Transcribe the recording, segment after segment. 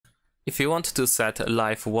If you want to set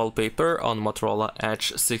live wallpaper on Motorola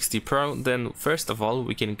Edge 60 Pro, then first of all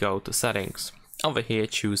we can go to settings. Over here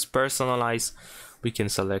choose personalize, we can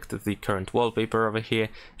select the current wallpaper over here,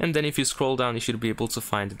 and then if you scroll down you should be able to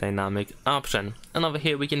find the dynamic option. And over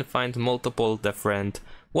here we can find multiple different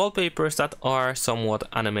wallpapers that are somewhat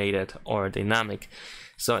animated or dynamic.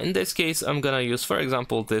 So in this case I'm gonna use, for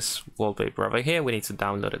example, this wallpaper over here. We need to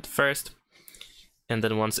download it first, and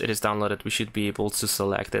then once it is downloaded we should be able to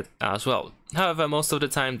select it as well. However, most of the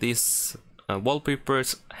time these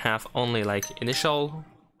wallpapers have only like initial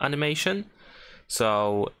animation,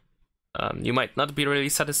 so you might not be really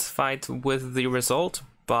satisfied with the result,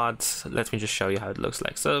 but let me just show you how it looks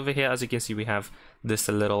like. So over here, as you can see, we have this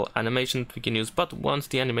little animation that we can use, but once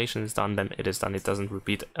the animation is done, then it is done. It doesn't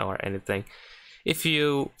repeat or anything. If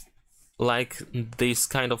you like these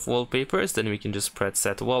kind of wallpapers, then we can just press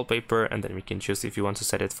set wallpaper, and then we can choose if you want to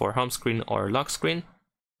set it for home screen or lock screen,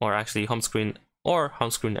 or actually home screen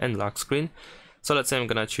and lock screen. So let's say I'm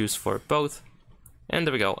gonna choose for both, and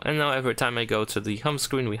there we go. And now every time I go to the home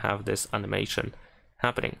screen we have this animation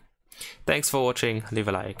happening. Thanks for watching, leave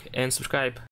a like and subscribe.